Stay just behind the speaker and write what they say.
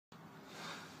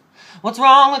What's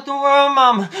wrong with the world,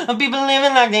 mama? People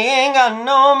living like they ain't got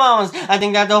no mamas. I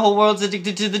think that the whole world's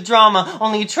addicted to the drama,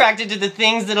 only attracted to the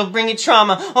things that'll bring it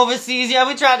trauma. Overseas, yeah,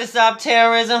 we try to stop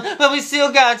terrorism, but we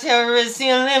still got terrorists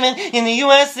here living in the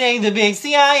USA, the big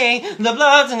CIA, the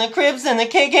Bloods and the Crips and the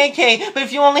KKK. But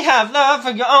if you only have love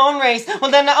for your own race, well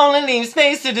then that only leaves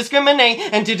space to discriminate,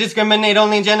 and to discriminate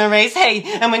only generates hate.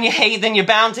 And when you hate, then you're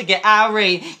bound to get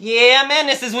irate. Yeah, man,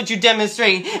 this is what you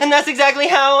demonstrate, and that's exactly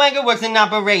how anger works and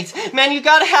operates. Man, you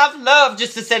gotta have love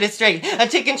just to set it straight.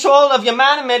 And take control of your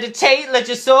mind and meditate. Let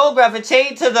your soul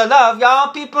gravitate to the love.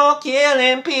 Y'all people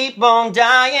killing, people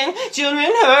dying.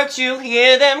 Children hurt, you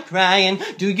hear them crying.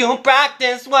 Do you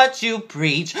practice what you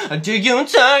preach, or do you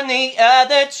turn the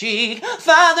other cheek?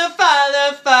 Father,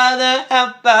 Father, Father,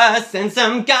 help us. Send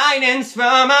some guidance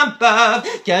from above.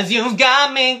 'Cause you've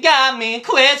got me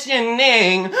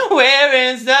questioning, where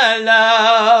is the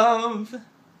love?